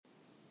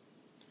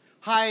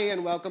Hi,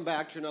 and welcome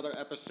back to another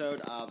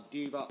episode of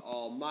Diva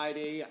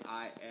Almighty.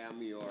 I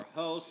am your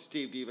host,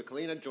 Steve Diva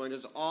Kalina, joined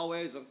as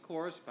always, of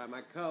course, by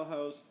my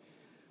co-host,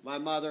 my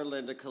mother,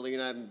 Linda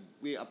Kalina, and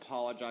we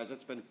apologize.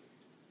 It's been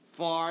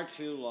far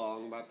too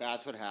long, but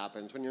that's what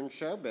happens when you're in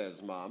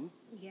showbiz, Mom.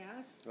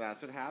 Yes.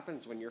 That's what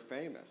happens when you're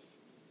famous.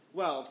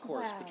 Well, of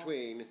course, Wow.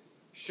 between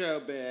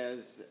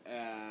showbiz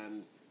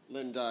and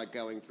Linda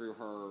going through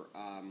her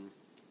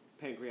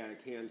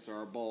pancreatic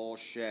cancer,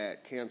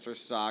 bullshit, cancer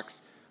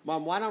sucks.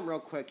 Mom, why don't real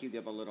quick you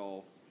give a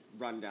little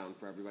rundown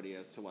for everybody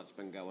as to what's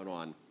been going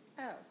on?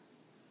 Oh.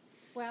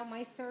 Well,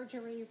 my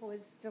surgery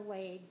was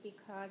delayed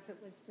because it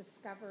was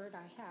discovered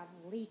I have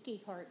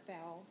leaky heart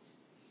valves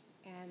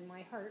and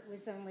my heart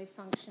was only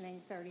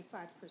functioning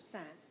 35%.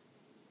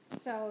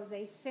 So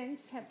they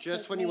since have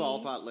Just put when me, you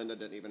all thought Linda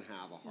didn't even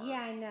have a heart. Yeah,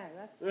 I know.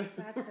 That's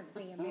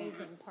the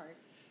amazing part.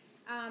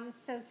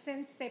 So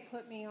since they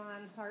put me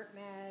on heart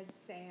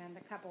meds and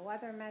a couple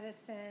other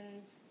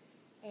medicines,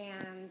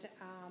 and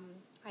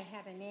I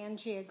had an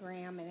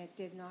angiogram and it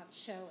did not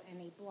show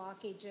any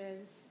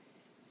blockages.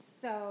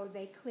 So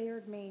they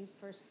cleared me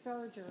for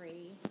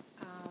surgery,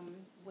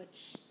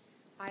 which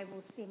I will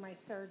see my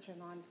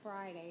surgeon on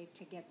Friday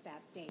to get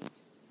that date.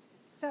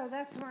 So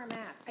that's where I'm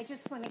at. I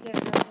just want to get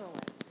it over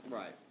with.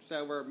 Right.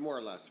 So we're more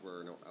or less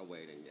in a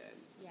waiting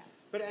game.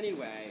 Yes. But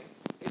anyway,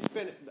 it's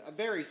been a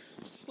very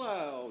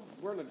slow.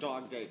 We're in the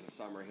dog days of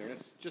summer here.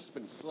 It's just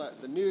been slow.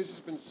 The news has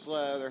been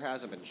slow. There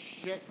hasn't been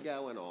shit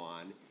going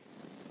on.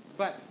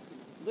 But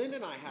Linda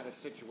and I had a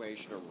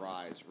situation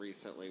arise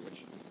recently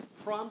which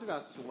prompted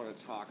us to want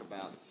to talk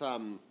about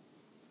some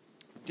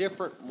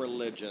different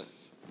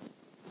religious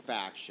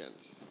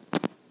factions.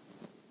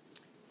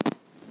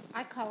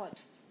 I call it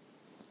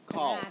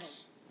Cults. fanatic.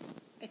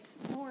 It's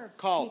more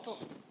Cults.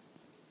 people.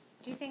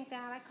 Do you think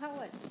that? I call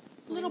it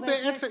A little bit.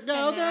 It's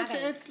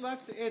fanatics.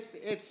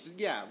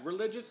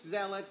 religious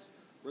zealots,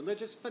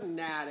 religious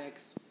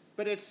fanatics,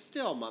 but it's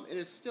still, Mom, it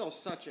is still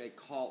such a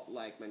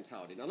cult-like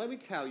mentality. Now, let me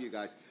tell you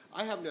guys,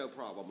 I have no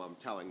problem, Mom,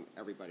 telling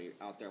everybody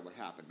out there what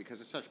happened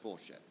because it's such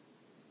bullshit.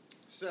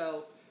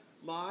 So,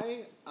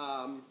 my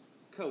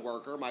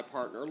coworker, my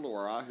partner,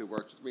 Laura, who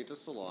works with me at the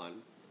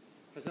salon,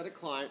 has had a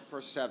client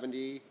for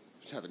 17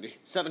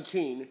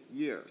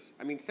 years.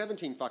 I mean,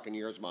 17 fucking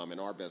years, Mom, in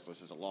our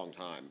business is a long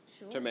time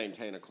to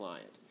maintain a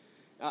client,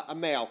 a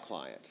male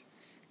client.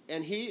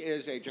 And he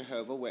is a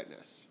Jehovah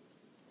Witness.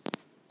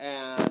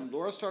 And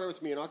Laura started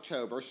with me in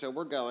October, so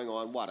we're going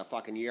on, a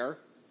fucking year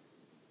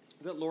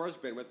that Laura's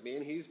been with me,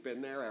 and he's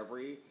been there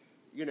every,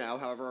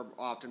 however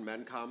often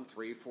men come,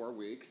 3-4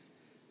 weeks.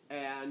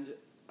 And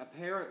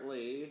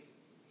apparently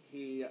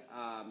he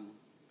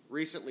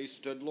recently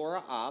stood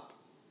Laura up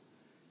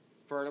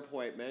for an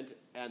appointment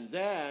and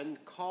then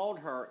called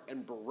her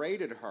and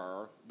berated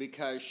her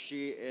because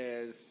she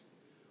is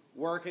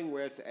working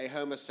with a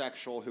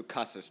homosexual who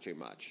cusses too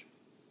much.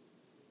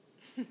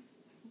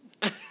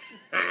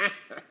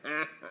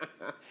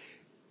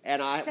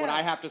 And what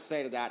I have to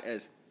say to that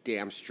is,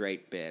 damn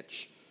straight,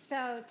 bitch.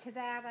 So to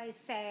that I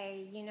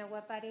say, you know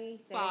what, buddy?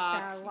 There's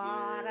Fuck a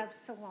lot you. of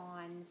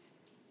salons.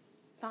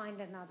 Find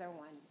another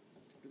one.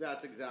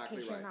 That's exactly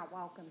Because right. you're not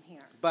welcome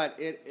here. But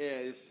it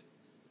is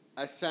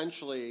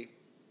essentially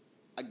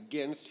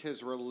against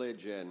his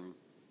religion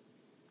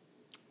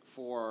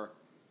for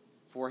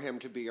him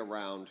to be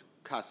around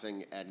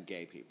cussing and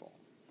gay people.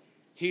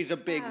 He's a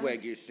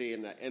bigwig, you see,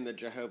 in the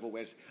Jehovah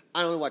Witness.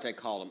 I don't know what they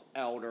call them,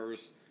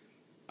 elders,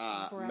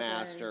 Brothers,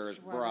 masters,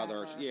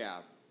 brothers, whatever.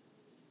 yeah.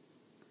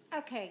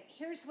 Okay,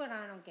 here's what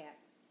I don't get.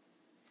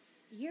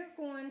 You're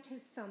going to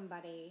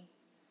somebody,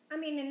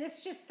 and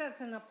this just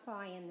doesn't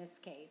apply in this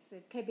case.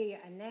 It could be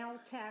a nail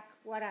tech,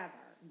 whatever.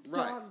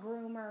 Right. Dog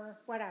groomer,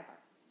 whatever.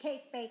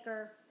 Cake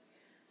baker.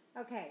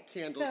 Okay.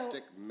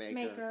 Candlestick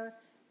maker.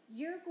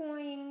 You're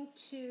going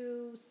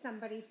to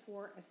somebody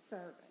for a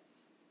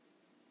service.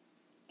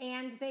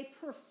 And they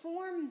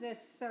perform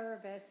this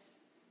service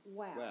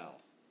well.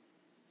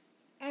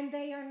 And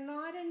they are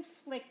not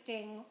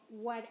inflicting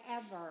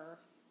whatever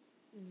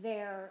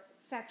their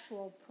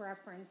sexual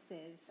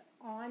preferences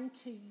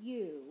onto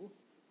you.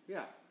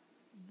 Yeah.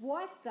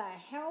 What the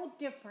hell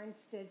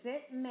difference does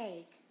it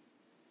make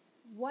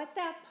what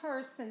that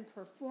person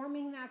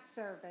performing that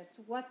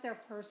service, what their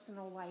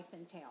personal life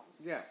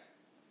entails? Yes.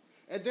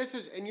 And this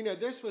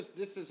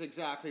is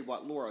exactly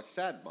what Laura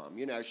said, Mom.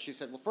 She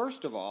said, well,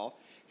 first of all,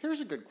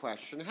 here's a good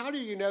question. How do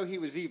you know he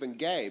was even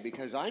gay?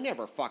 Because I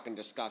never fucking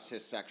discussed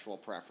his sexual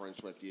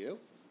preference with you.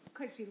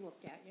 Because he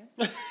looked at you.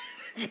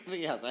 Because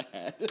he has a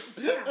head.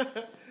 Yeah.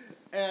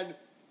 And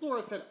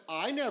Laura said,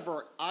 I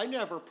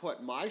never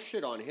put my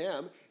shit on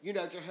him.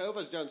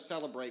 Jehovah's don't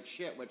celebrate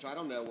shit, which I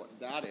don't know what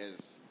that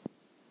is.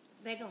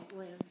 They don't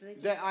live.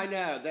 I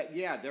know that.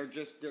 Yeah, they're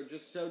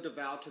just so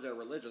devout to their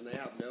religion. They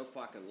have no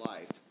fucking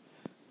life.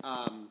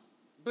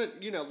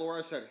 But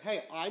Laura said,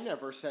 "Hey, I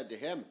never said to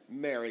him,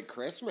 Merry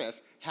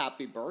Christmas,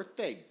 Happy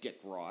Birthday, Dick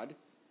Rod."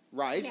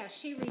 Right? Yeah,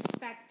 she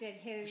respected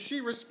his.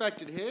 She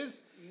respected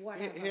his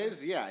whatever.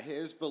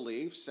 his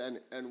beliefs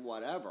and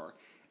whatever.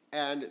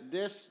 And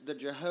the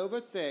Jehovah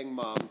thing,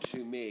 Mom,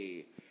 to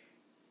me,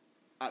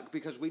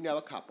 because we know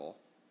a couple,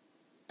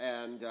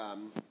 and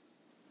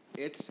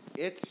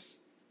it's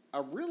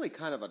a really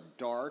kind of a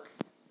dark,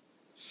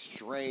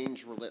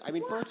 strange religion. I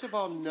mean, first of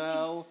all,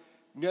 no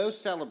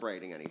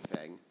celebrating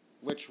anything,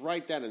 which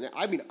right then and there,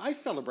 I mean, I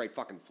celebrate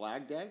fucking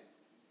Flag Day.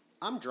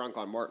 I'm drunk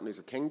on Martin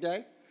Luther King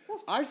Day.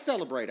 Well, I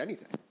celebrate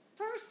anything.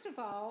 First of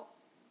all,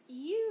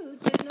 you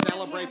did not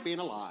Celebrate being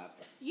alive.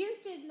 You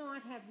did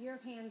not have your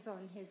hands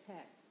on his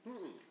head.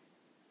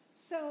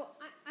 So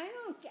I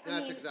don't.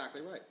 That's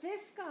exactly right.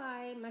 This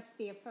guy must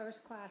be a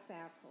first-class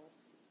asshole.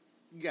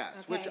 Yes,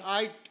 Okay. which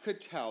I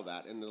could tell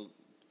that in the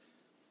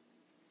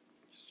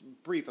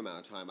brief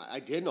amount of time. I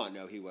did not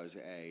know he was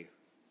a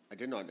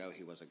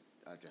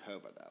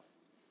Jehovah though.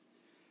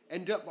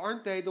 And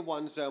aren't they the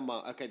ones though?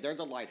 Okay, they're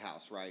the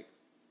Lighthouse, right?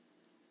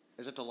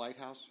 Is it the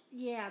Lighthouse?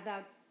 Yeah,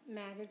 that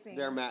magazine.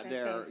 Their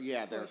magazine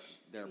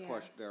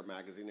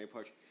they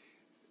push.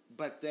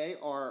 But they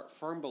are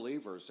firm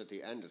believers that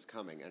the end is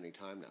coming any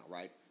time now,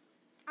 right?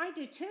 I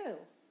do too,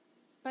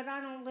 but I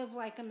don't live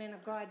like I'm in a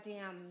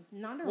goddamn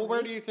nunnery. Well,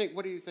 what do you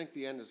think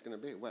the end is going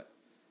to be? What?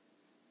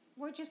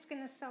 We're just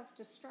going to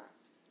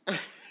self-destruct.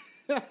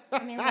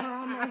 I mean, we're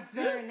almost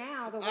there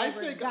now. The way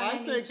we're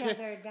gunning each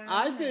other down.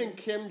 I think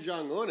Kim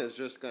Jong-un is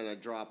just going to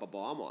drop a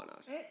bomb on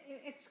us.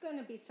 It's going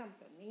to be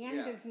something. The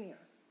end is near.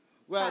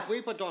 Well, if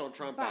we put Donald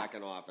Trump back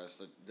in office,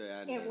 the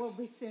end it will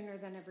be sooner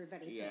than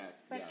everybody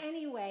thinks. But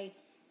anyway,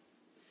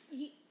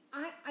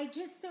 I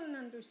just don't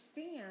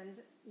understand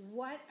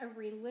what a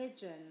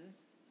religion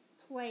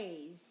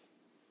plays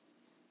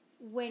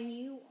when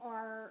you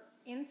are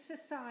in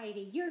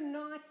society. You're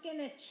not going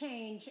to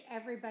change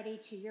everybody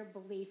to your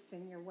beliefs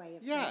and your way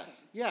of thinking.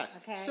 Yes.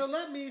 Okay? So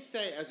let me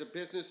say, as a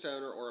business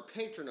owner or a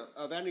patron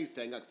of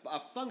anything, a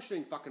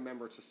functioning fucking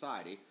member of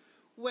society,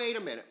 wait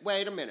a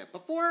minute.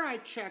 Before I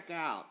check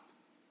out,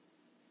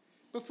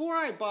 before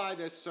I buy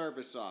this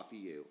service off of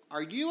you,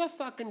 are you a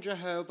fucking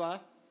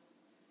Jehovah?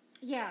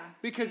 Yeah.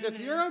 Because if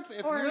you're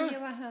are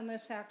you a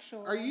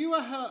homosexual? Are you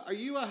a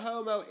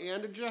homo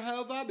and a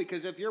Jehovah?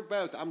 Because if you're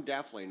both, I'm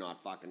definitely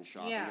not fucking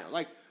shopping here.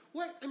 Like,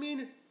 what? I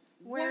mean,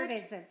 where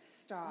does it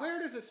stop? Where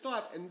does it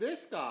stop? And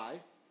this guy,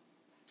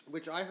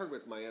 which I heard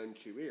with my own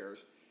 2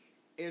 ears,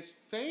 is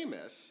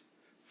famous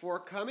for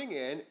coming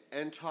in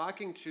and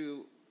talking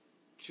to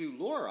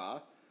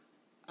Laura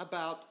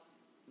about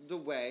the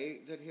way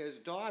that his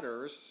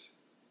daughter's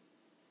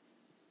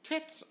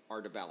tits are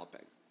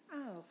developing.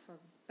 Oh,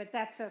 but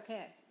that's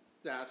okay.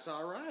 That's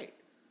all right.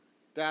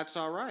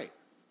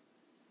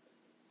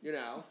 You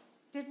know.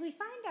 Did we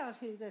find out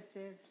who this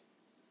is?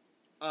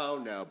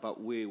 Oh, no,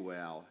 but we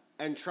will.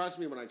 And trust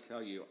me when I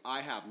tell you, I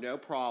have no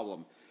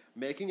problem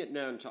making it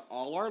known to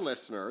all our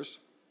listeners,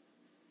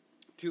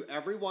 to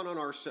everyone on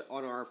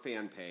our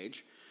fan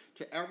page,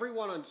 to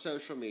everyone on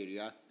social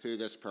media who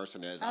this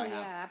person is. Oh,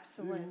 yeah,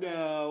 absolutely.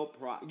 No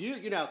problem.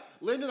 You know,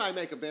 Linda and I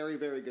make a very,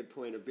 very good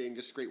point of being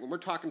discreet when we're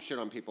talking shit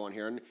on people on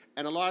here.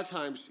 And a lot of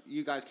times,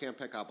 you guys can't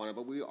pick up on it,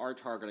 but we are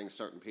targeting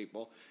certain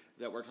people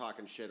that we're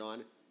talking shit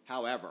on.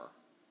 However,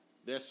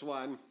 this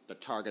one, the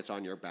target's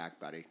on your back,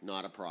 buddy.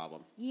 Not a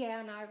problem.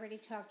 Yeah, and I already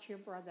talked to your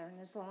brother, and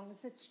as long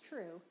as it's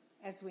true,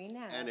 as we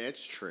know. And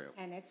it's true.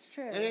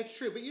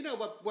 But you know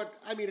what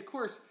I mean, of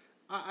course,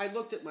 I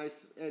looked at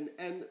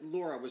and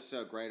Laura was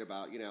so great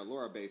about,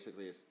 Laura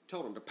basically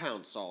told him to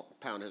pound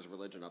his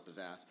religion up his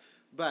ass.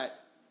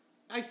 But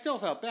I still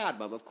felt bad,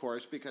 Mom, of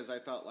course, because I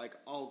felt like,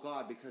 oh,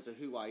 God, because of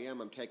who I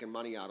am, I'm taking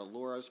money out of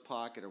Laura's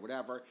pocket or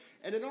whatever.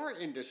 And in our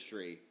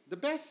industry, the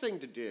best thing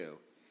to do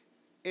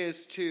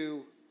is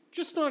to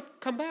just not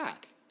come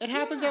back. It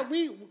happens that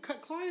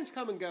clients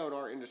come and go in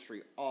our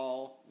industry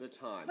all the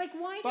time. Like,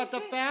 why? But the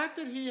fact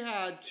that he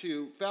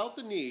felt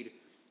the need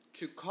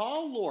to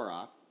call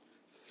Laura,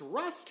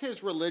 thrust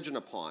his religion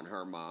upon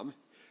her, Mom,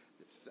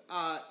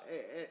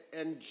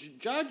 and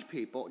judge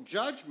people,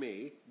 judge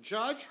me,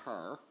 judge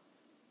her,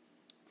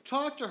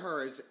 talk to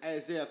her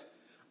as if,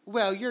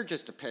 well, you're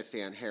just a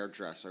pissant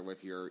hairdresser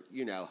with your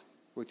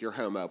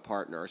homo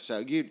partner, so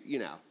you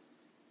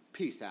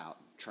peace out,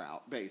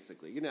 trout,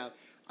 basically,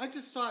 I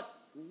just thought,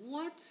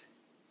 what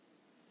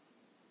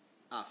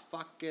a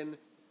fucking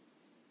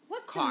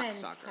what's cocksucker.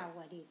 The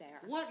mentality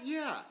there? What?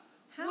 Yeah.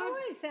 How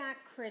is that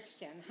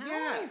Christian?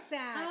 How is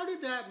that? How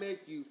did that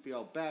make you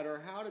feel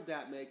better? How did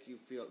that make you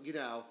feel,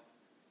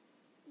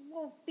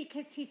 Well,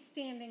 because he's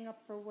standing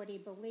up for what he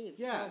believes.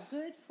 Yes. So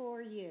good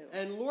for you.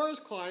 And Laura's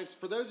clients,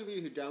 for those of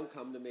you who don't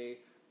come to me,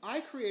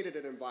 I created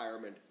an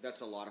environment that's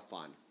a lot of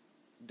fun.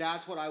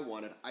 That's what I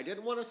wanted. I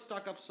didn't want a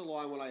stuck-up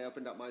salon when I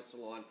opened up my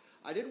salon.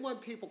 I didn't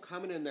want people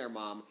coming in there,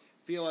 Mom,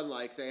 feeling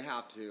like they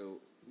have to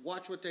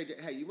watch what they do.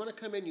 Hey, you want to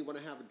come in, you want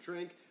to have a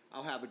drink?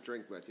 I'll have a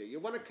drink with you. You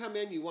want to come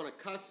in, you want to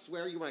cuss,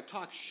 swear, you want to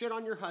talk shit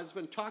on your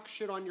husband, talk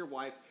shit on your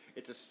wife.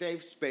 It's a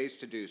safe space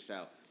to do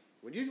so.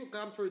 When you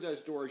come through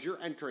those doors, you're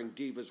entering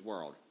Diva's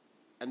world.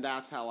 And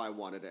that's how I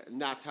wanted it.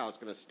 And that's how it's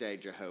going to stay,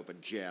 Jehovah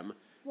Jim.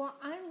 Well,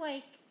 I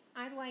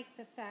like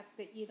the fact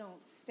that you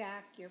don't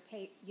stack your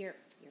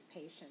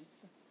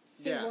patience.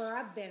 See where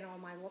I've been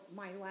on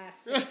my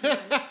last 6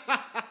 months.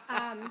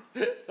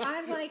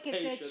 I like it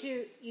that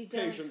Patient- you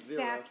don't patient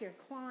stack zero. your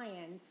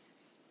clients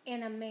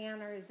in a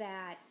manner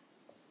that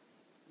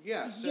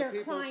Yes. So your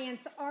people's-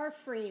 clients are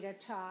free to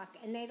talk,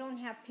 and they don't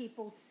have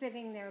people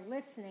sitting there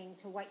listening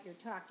to what you're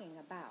talking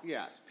about.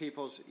 Yes.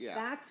 Yeah.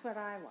 That's what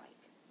I like.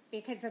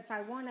 Because if I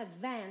want to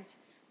vent,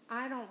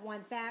 I don't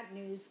want that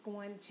news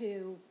going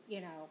to,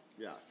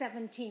 Yeah.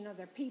 17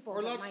 other people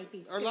Or that let's might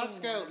be or sitting let's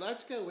there.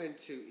 let's go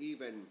into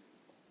even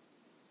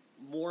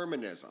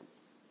Mormonism.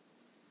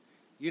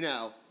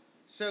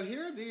 So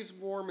here these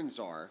Mormons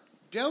are.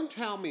 Don't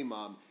tell me,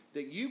 Mom,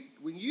 that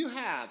when you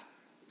have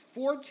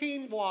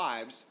 14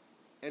 wives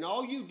and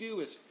all you do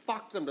is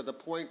fuck them to the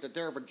point that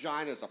their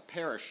vagina is a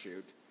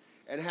parachute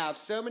and have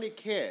so many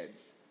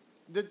kids,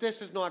 that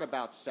this is not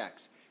about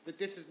sex, that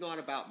this is not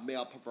about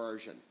male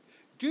perversion.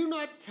 Do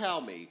not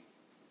tell me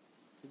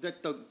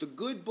that the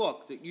good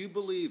book that you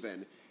believe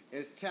in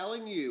is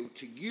telling you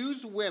to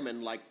use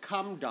women like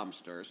cum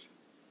dumpsters,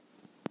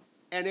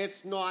 and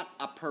it's not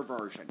a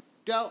perversion.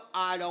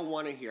 I don't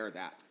want to hear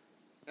that.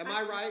 Am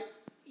I right?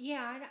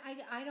 Yeah,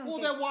 I don't Well,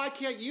 think... then why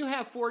can't you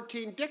have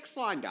 14 dicks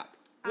lined up?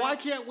 Why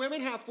can't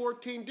women have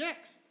 14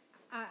 dicks?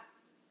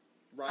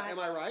 Right? Am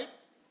I right?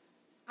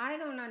 I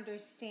don't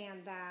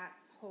understand that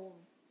whole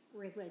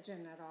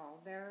religion at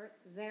all. They're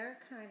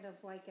kind of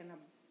like in a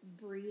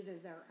breed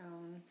of their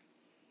own.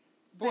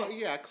 Well,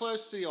 yeah,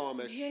 close to the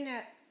Amish.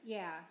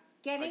 Yeah.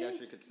 I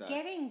guess you could say.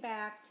 Getting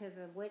back to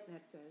the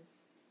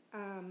witnesses,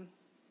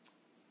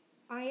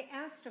 I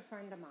asked a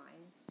friend of mine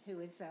who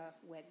is a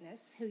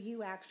witness, who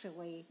you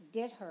actually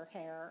did her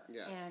hair,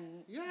 Yes.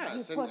 and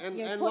Yes, you put and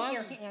your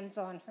loves- hands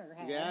on her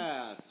head.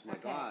 Yes, my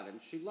Okay. God, and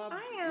she loves.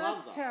 I loves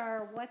asked us.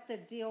 her what the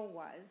deal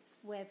was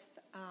with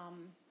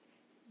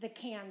the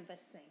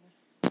canvassing,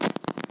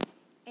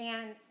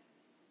 and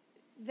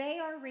they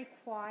are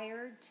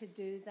required to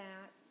do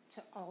that,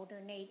 to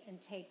alternate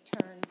and take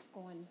turns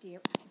going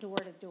door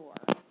to door.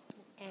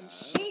 And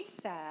she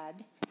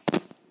said,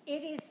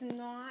 it is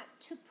not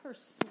to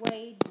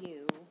persuade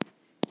you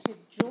to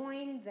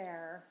join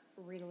their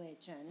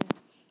religion.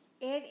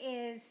 It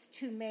is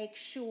to make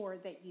sure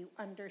that you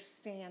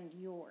understand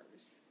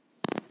yours.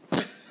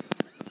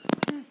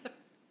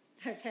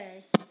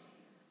 Okay.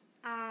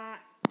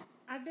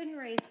 I've been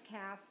raised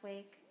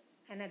Catholic,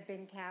 and I've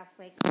been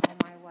Catholic all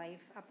my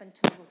life, up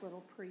until the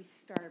little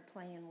priest started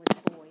playing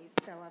with boys,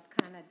 so I've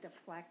kind of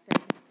deflected.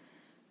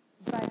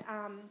 But,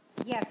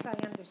 yes, I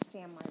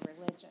understand my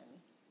religion.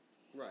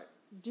 Right.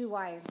 Do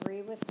I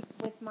agree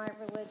with my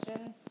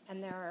religion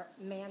and there are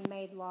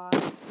man-made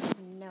laws?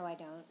 No, I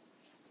don't.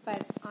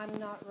 But I'm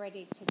not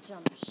ready to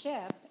jump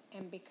ship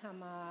and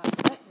become a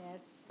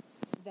witness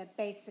that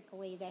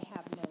basically they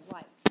have no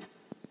life.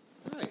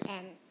 Right.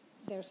 And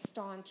their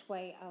staunch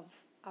way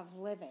of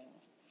living.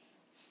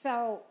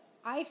 So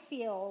I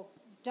feel,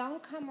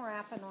 don't come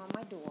rapping on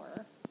my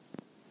door,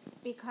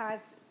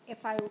 because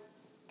if I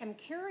am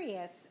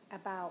curious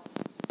about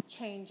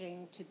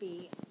changing to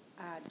be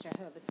a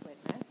Jehovah's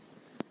Witness,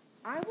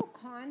 I will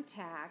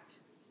contact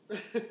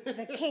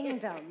the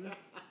kingdom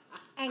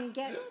and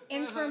get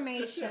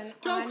information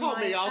Don't on call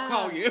my me, I'll own.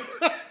 call you.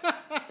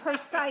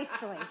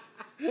 Precisely.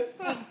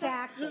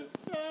 Exactly.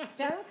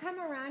 Don't come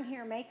around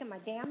here making my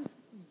damn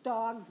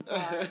dogs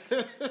bark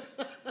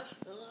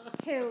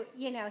to,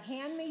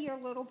 hand me your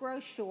little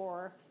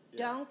brochure. Yeah.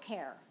 Don't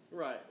care.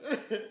 Right.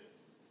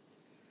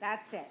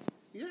 That's it.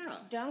 Yeah.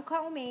 Don't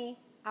call me,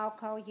 I'll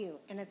call you.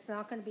 And it's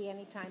not going to be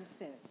anytime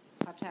soon.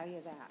 I'll tell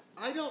you that.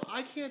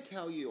 I can't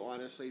tell you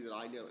honestly that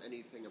I know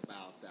anything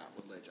about that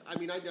religion. I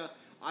mean, I know,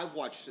 I've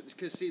watched,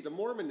 because see, the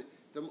Mormon,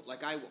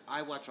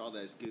 I watch all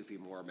those goofy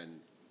Mormon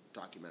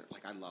documentaries.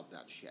 Like, I love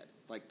that shit.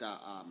 Like the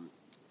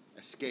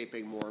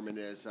escaping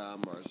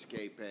Mormonism or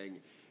escaping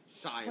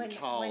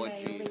Scientology. When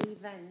they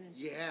leave and...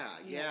 Yeah.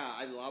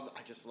 I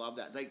just love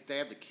that. They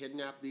have to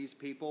kidnap these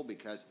people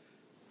because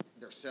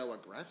they're so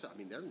aggressive. I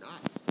mean, they're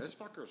nuts. Those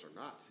fuckers are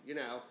nuts,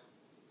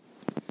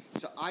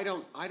 So I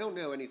don't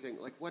know anything.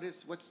 Like,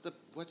 what's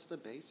the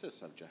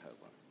basis of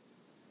Jehovah?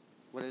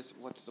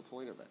 What's the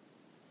point of it?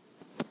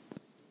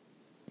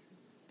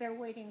 They're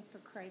waiting for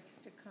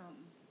Christ to come,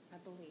 I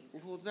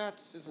believe. Well,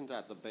 isn't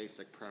that the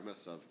basic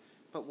premise of?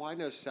 But why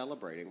no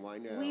celebrating? Why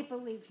no? We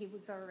believe he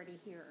was already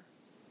here.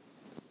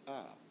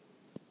 Oh.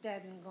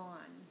 Dead and gone.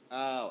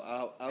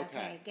 Oh, okay.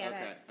 Okay, get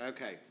it?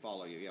 Okay,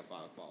 follow you. Yeah,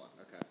 follow.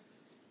 Okay.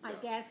 I Yeah.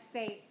 guess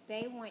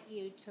they want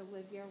you to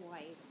live your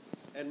life.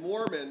 And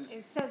Mormons.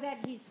 So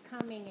that he's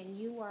coming and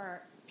you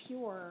are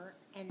pure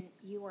and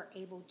you are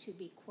able to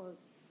be, quote,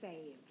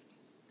 saved.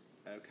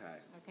 Okay.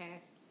 Okay?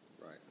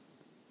 Right.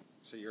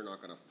 So you're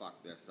not going to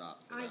fuck this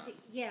up.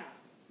 Yeah.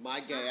 My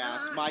gay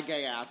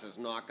ass is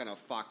not going to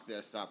fuck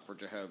this up for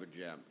Jehovah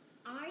Jim.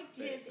 I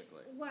did.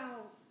 Basically.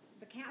 Well,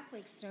 the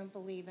Catholics don't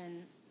believe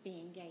in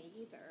being gay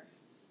either.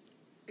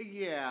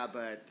 Yeah,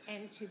 but.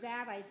 And to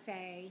that I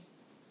say,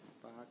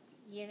 Fuck.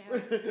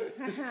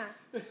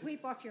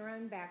 Sweep off your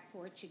own back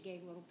porch, you gay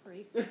little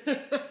priest.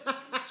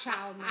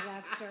 Child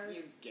molesters.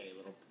 You gay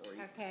little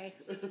priest. Okay.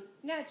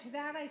 No, to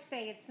that I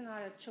say it's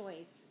not a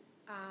choice.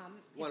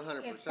 One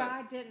hundred If percent.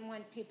 God didn't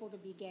want people to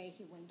be gay,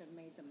 He wouldn't have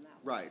made them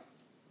that way. Right.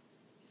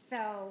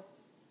 So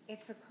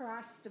it's a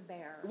cross to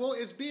bear. Well,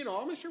 is being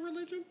Amish a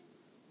religion?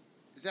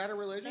 Is that a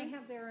religion? They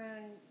have their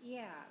own,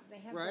 they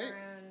have Right?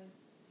 their own,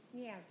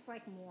 it's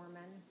like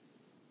Mormon,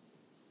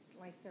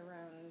 like their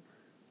own,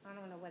 I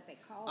don't know what they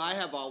call it. I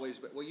have always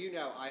been, well,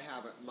 I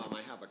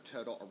have a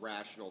total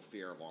irrational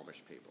fear of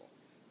Amish people.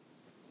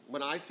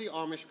 When I see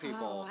Amish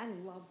people, Oh, I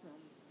love them.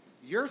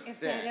 you're if sick.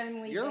 they'd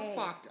only You're bathe.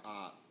 fucked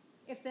up.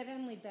 If they'd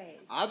only bathe.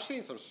 I've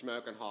seen some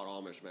smoking hot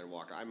Amish men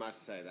walk. I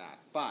must say that.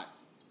 But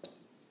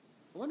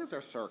I wonder if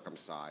they're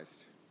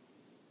circumcised.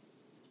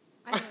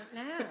 I don't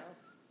know.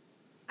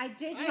 I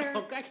did I hear.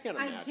 can't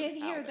imagine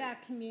did how hear they-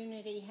 that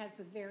community has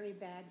a very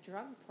bad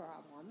drug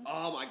problem.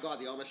 Oh my God,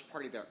 the Amish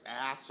party their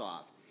ass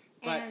off.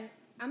 But And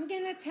I'm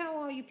gonna tell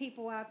all you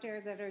people out there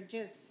that are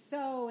just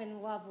so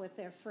in love with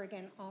their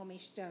friggin'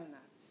 Amish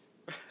donuts.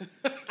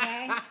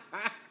 Okay?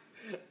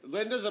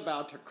 Linda's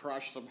about to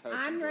crush some hopes.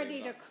 I'm and ready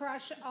dreams to up.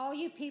 crush all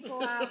you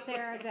people out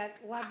there that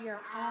love your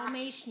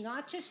Amish,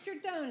 not just your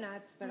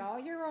donuts, but all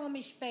your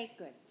Amish baked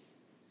goods.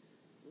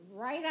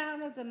 Right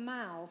out of the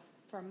mouth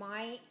for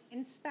my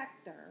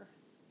inspector,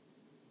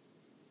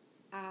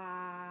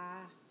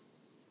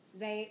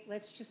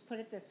 let's just put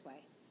it this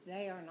way,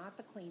 they are not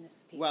the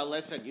cleanest people. Well,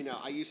 listen,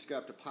 I used to go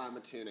up to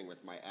Palmatooning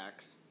with my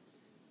ex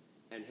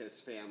and his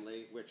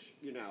family, which,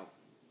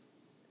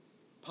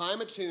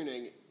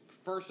 Palmatooning,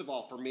 first of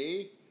all, for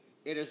me,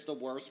 it is the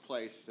worst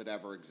place that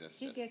ever existed.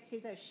 Did you guys see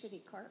those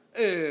shitty carts?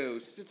 Ew,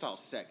 it's all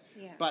sick.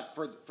 Yeah. But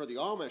for the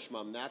Amish,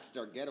 Mom, that's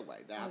their getaway.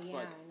 That's I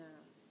know.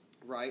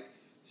 right?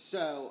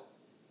 So,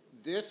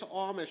 this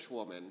Amish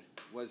woman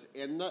was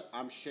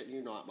I'm shitting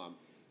you not, Mom.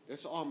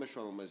 This Amish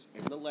woman was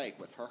in the lake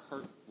with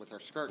her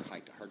skirt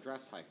hiked up, her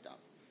dress hiked up.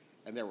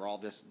 And there were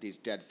all these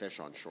dead fish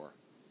on shore.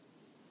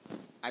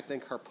 I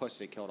think her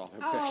pussy killed all them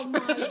Oh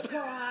fish. my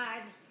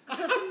God.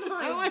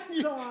 Oh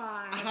my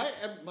God.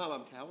 Mom,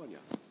 I'm telling you.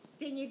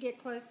 Didn't you get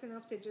close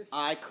enough to just...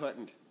 I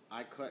couldn't.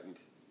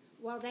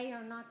 Well, they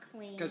are not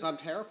clean. Because I'm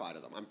terrified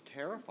of them.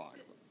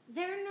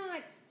 They're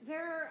not...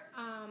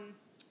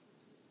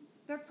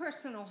 Their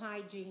personal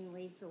hygiene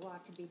leaves a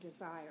lot to be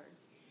desired.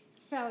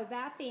 So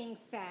that being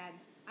said,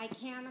 I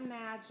can't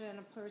imagine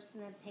a person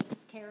that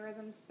takes care of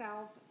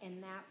themselves in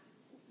that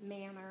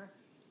manner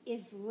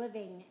is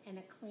living in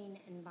a clean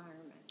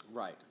environment.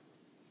 Right.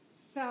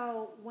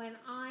 So when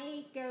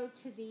I go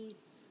to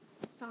these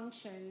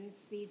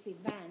functions, these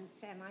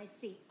events, and I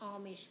see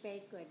Amish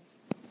baked goods,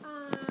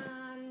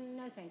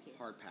 no thank you.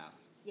 Hard pass.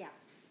 Yeah.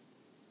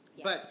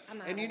 But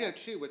I'm out and of it.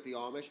 too with the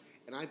Amish,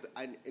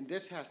 and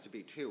this has to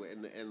be too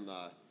in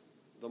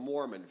the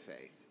Mormon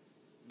faith,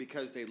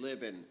 because they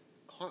live in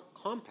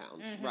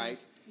compounds, right?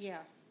 Yeah.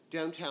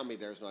 Don't tell me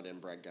there's not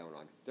inbred going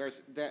on.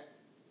 There's that.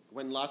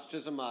 When lust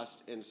is a must,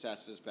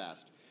 incest is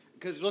best.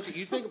 Because look,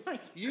 you think Oh my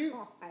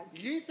God.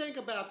 you think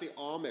about the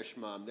Amish,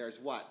 Mom. There's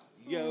what?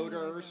 Oh my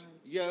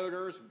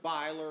Yoders,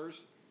 Bylers.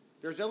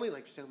 There's only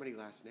like so many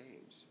last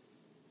names.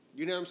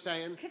 You know what I'm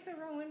saying? Because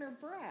they're all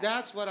interbred.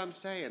 That's what I'm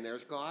saying.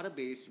 There's got to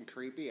be some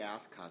creepy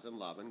ass cousin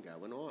loving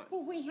going on.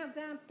 Well, we have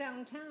that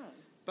downtown.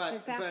 But-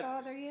 Does that but-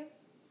 bother you?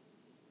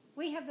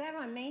 We have that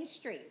on Main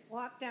Street.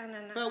 Walk down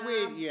and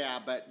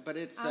But but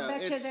it's I'll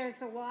bet you it's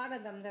there's a lot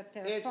of them that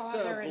their it's so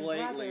father and brother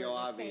blatantly are the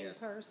obvious.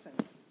 same person.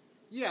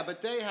 yeah,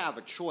 but they have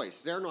a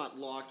choice. They're not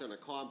locked in a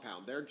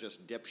compound. They're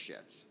just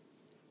dipshits.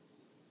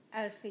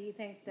 Oh, so you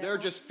think They're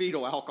just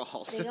fetal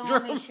alcohol the syndrome.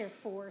 Amish are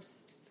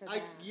forced for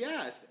that?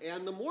 Yes,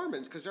 and the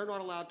Mormons, because they're not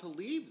allowed to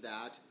leave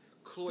that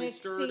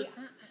cloistered.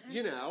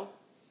 see,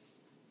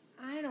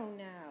 I don't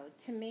know.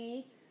 To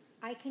me,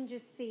 I can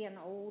just see an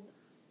old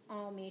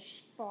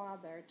Amish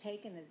father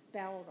taking his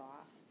belt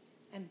off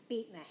and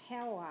beating the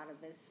hell out of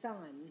his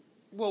son.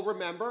 Well,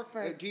 remember?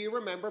 For- Do you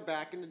remember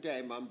back in the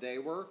day, Mom? They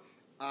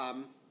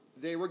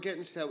were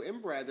getting so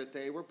inbred that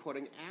they were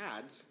putting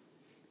ads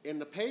in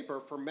the paper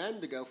for men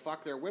to go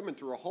fuck their women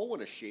through a hole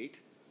in a sheet.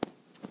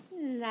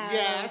 No,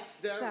 Yes,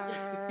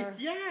 sir.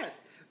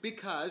 yes,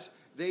 because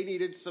they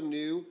needed some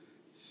new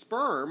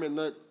sperm in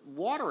the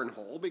watering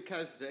hole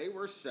because they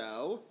were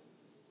so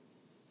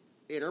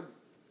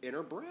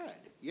interbred.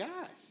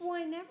 Yes, Well,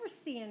 I never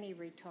see any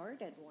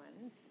retarded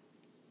ones.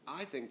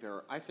 I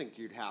think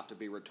you'd have to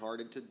be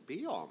retarded to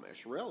be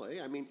Amish,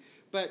 really. I mean,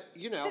 but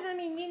But I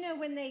mean,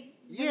 when they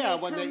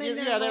when come they in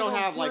their they don't little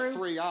have like groups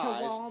 3 to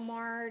eyes.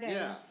 Walmart. And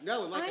Yeah,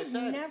 no, and like I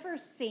said, I've never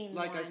seen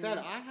like one. I said,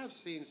 I've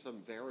seen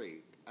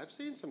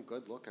some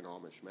good-looking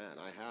Amish men.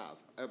 I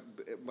have.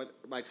 With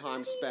my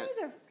time spent.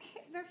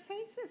 Their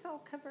faces all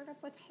covered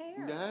up with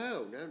hair.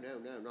 No,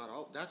 not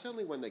all. That's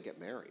only when they get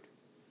married.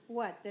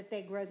 What, that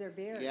they grow their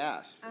beards?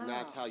 Yes, and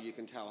that's Oh. how you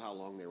can tell how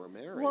long they were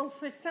married. Well,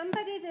 for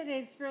somebody that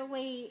is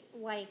really,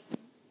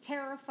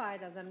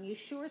 terrified of them, you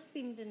sure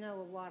seem to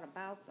know a lot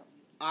about them.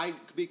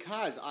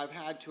 Because I've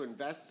had to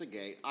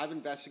investigate. I've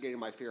investigated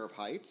my fear of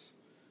heights.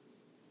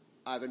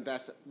 I've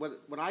invested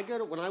when I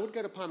would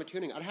go to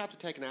Palmatooning, I'd have to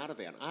take an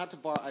Ativan.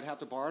 I'd have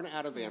to borrow an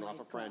Ativan Oh, off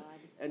my a friend God.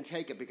 and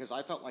take it because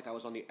I felt like I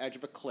was on the edge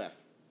of a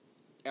cliff.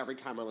 every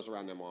time I was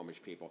around them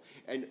Amish people.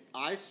 And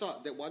I saw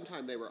that one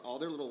time all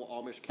their little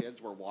Amish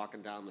kids were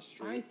walking down the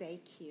street. Aren't they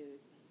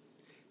cute?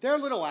 Their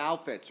little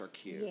outfits are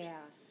cute. Yeah.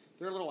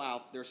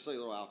 Their silly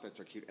little outfits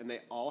are cute. And they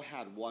all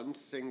had one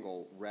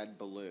single red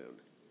balloon.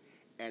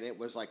 And it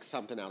was like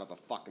something out of a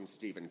fucking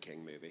Stephen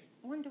King movie.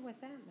 I wonder what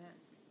that meant.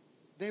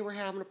 They were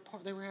having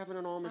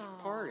an Amish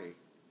party.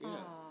 Yeah. Aww.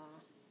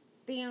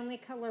 The only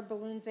color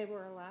balloons they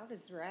were allowed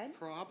is red?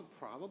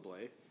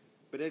 Probably.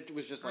 But it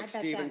was just like I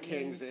bet Stephen that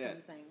King's means It.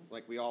 something.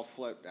 Like we all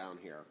float down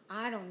here.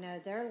 I don't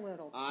know. They're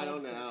little kids. I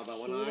don't know,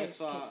 but when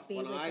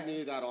I them.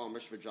 knew that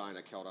Amish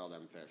vagina killed all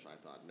them fish, I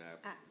thought,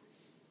 nope.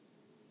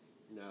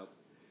 Nope.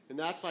 And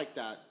that's like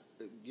that,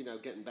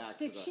 getting back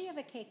to Did she have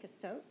a cake of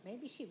soap?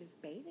 Maybe she was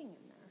bathing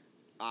in there.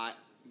 I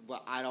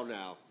don't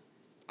know.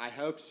 I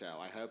hope so.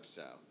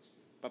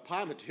 But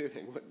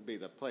Palmatuning wouldn't be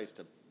the place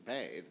to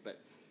bathe, but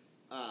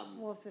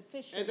Well, if the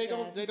fish and are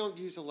dead, they don't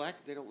use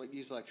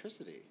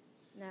electricity.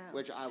 no.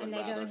 Which I would and they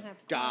rather don't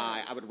have die.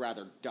 cars. I would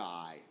rather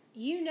die.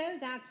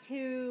 That's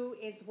who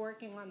is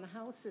working on the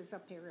houses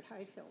up here at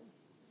Highfield.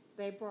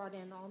 They brought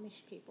in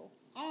Amish people.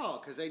 Oh,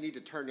 because they need to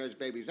turn those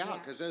babies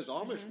out, because those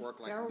Amish work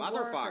like They're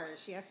motherfuckers.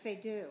 workers. Yes, they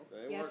do.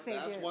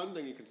 That's one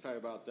thing you can say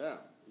about them,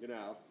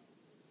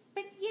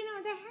 But,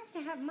 they have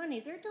to have money.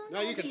 They're doing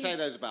No, you can say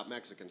those about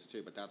Mexicans,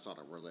 too, but that's not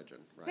a religion,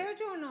 right? They're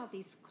doing all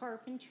these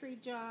carpentry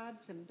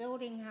jobs and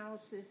building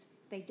houses.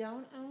 They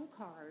don't own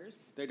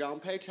cars. They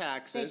don't pay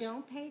taxes. They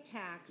don't pay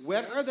taxes.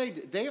 What are they?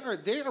 They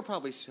are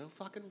probably so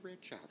fucking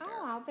rich out there.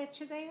 Oh, I'll bet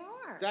you they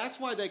are. That's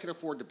why they can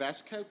afford the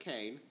best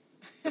cocaine,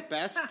 the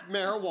best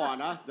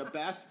marijuana, the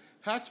best.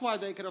 That's why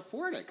they can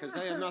afford it, because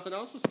they have nothing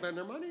else to spend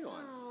their money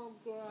on. Oh,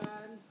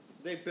 God.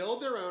 They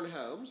build their own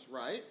homes,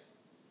 right?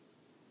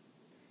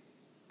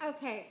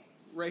 Okay.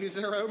 Raise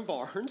their own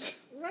barns.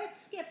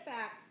 Let's get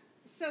back.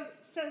 So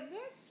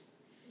this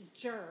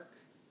jerk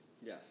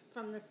Yes.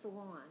 from the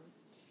salon,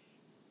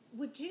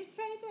 would you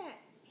say that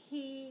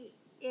he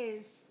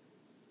is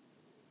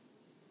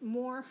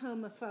more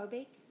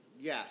homophobic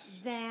Yes.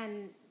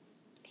 than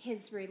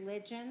his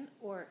religion,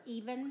 or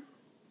even?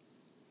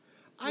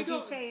 I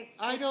don't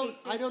know.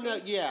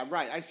 50-50? Yeah,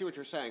 right. I see what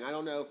you're saying. I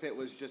don't know if it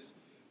was just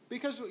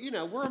because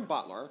we're in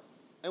Butler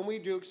and we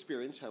do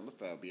experience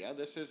homophobia.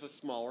 This is a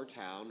smaller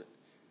town,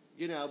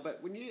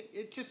 But when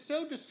it's just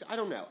so. I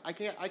don't know. I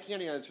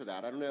can't answer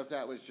that. I don't know if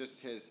that was just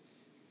his.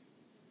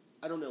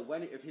 I don't know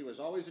if he was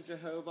always a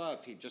Jehovah,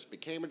 if he just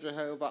became a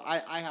Jehovah.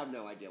 I have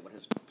no idea what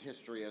his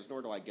history is,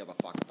 nor do I give a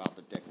fuck about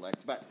the dick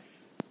licks. But.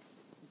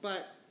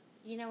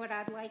 You know what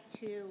I'd like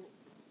to.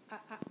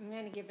 I'm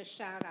going to give a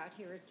shout out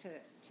here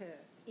to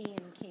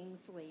Ian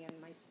Kingsley and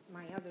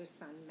my other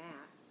son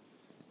Matt.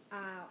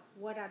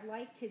 What I'd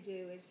like to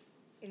do is,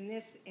 in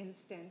this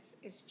instance,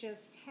 is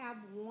just have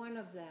one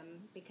of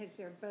them, because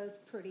they're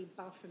both pretty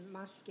buff and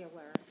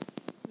muscular,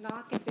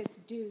 knock at this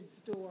dude's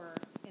door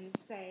and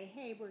say,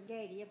 "Hey, we're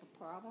gay. Do you have a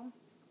problem?"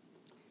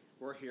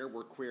 We're here.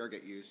 We're queer.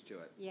 Get used to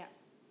it. Yeah.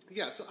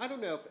 Yeah. So I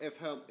don't know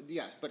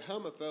yes, but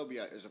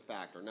homophobia is a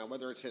factor. Now,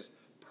 whether it's his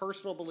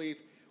personal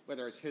belief,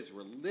 whether it's his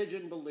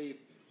religion belief,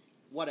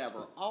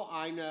 whatever. All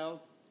I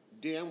know,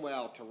 damn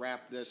well, to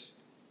wrap this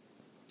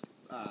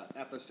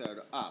episode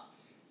up,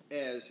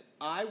 is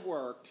I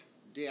worked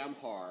damn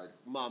hard.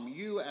 Mom,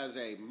 you as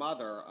a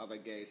mother of a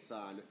gay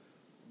son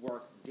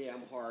worked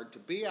damn hard to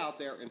be out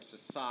there in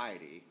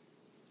society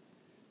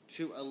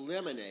to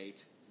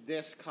eliminate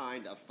this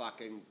kind of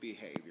fucking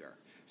behavior.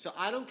 So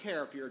I don't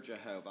care if you're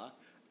Jehovah.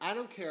 I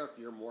don't care if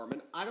you're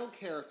Mormon. I don't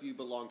care if you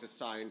belong to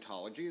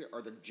Scientology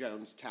or the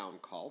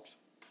Jonestown cult.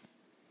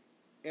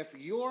 If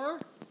you're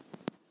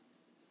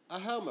a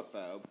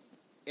homophobe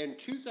in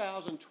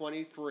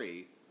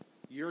 2023,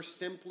 you're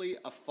simply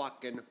a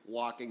fucking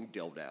walking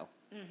dildo.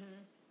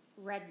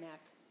 Mm-hmm.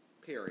 Redneck.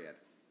 Period.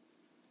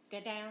 Go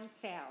down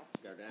south.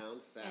 Go down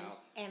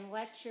south. And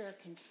let your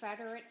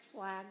Confederate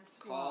flag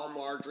fly. Call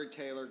Marjorie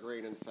Taylor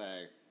Greene and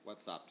say,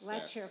 "What's up, sis?"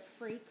 Let your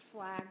freak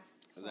flag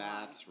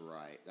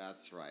fly.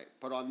 That's right.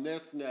 But on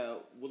this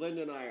note,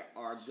 Linda and I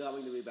are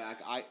going to be back.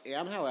 I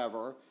am,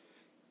 however,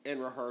 in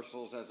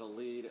rehearsals as a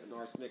lead in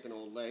Arsenic and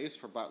Old Lace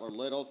for Butler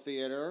Little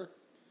Theater.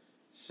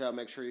 So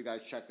make sure you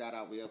guys check that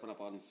out. We open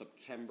up on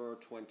September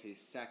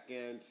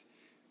 22nd.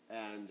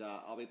 And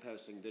I'll be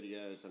posting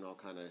videos and all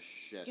kind of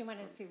shit. Do you want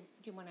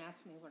to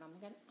ask me what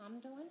I'm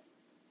doing?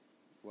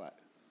 What?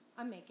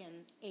 I'm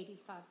making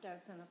 85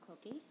 dozen of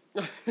cookies.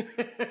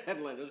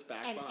 And Linda's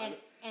back behind.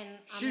 And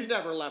she's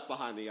never left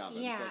behind the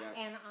oven. Yeah, so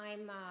and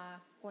I'm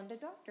going to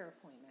doctor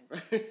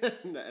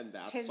appointments. and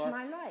that's Tis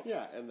my life.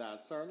 Yeah, and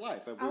that's our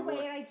life. And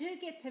I do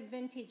get to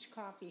Vintage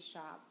Coffee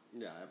Shop.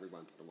 Yeah, every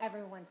once in a while.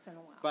 Every once in a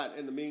while. But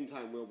in the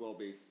meantime, we will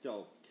be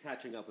still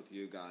catching up with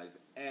you guys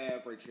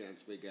every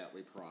chance we get,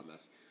 we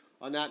promise.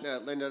 On that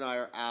note, Linda and I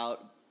are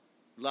out.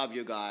 Love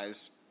you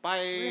guys.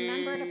 Bye.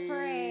 Remember to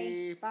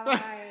pray.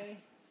 Bye.